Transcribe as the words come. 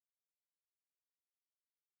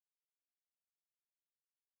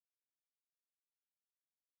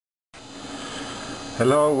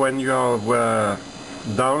Hello, when you have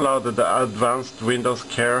downloaded the Advanced Windows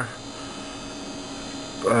Care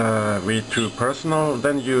V2 Personal,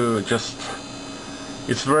 then you just,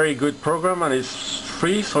 it's a very good program and it's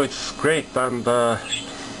free, so it's great, and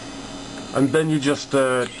then you just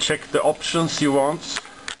check the options you want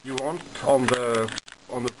on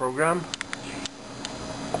the program.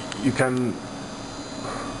 You can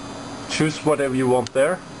choose whatever you want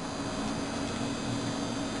there.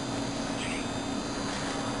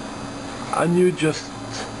 And you just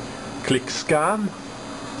click scan,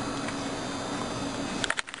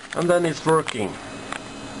 and then it's working.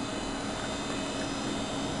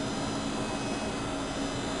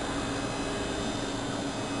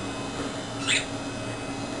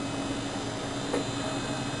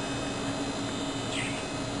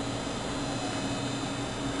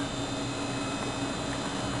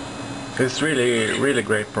 It's really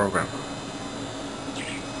great program.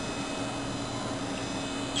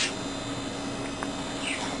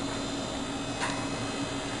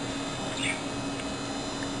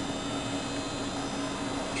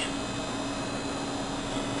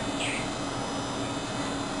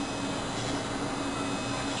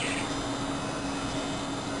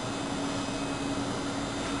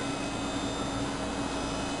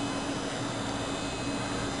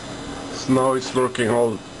 So now it's working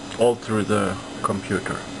all through the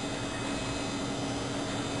computer.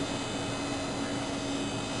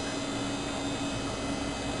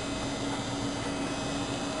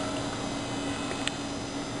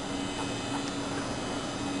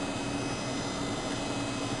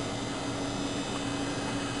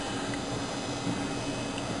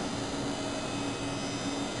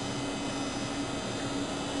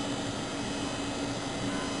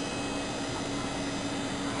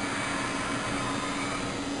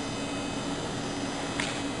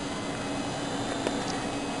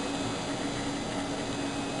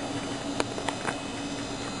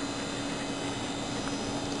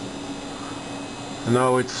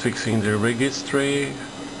 Now it's fixing the registry.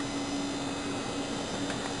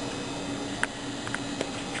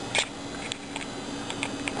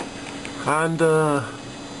 And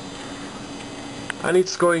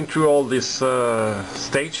it's going through all these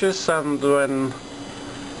stages, and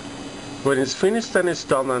when it's finished, then it's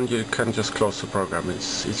done, and you can just close the program.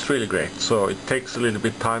 It's really great. So it takes a little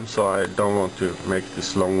bit time, so I don't want to make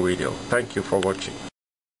this long video. Thank you for watching.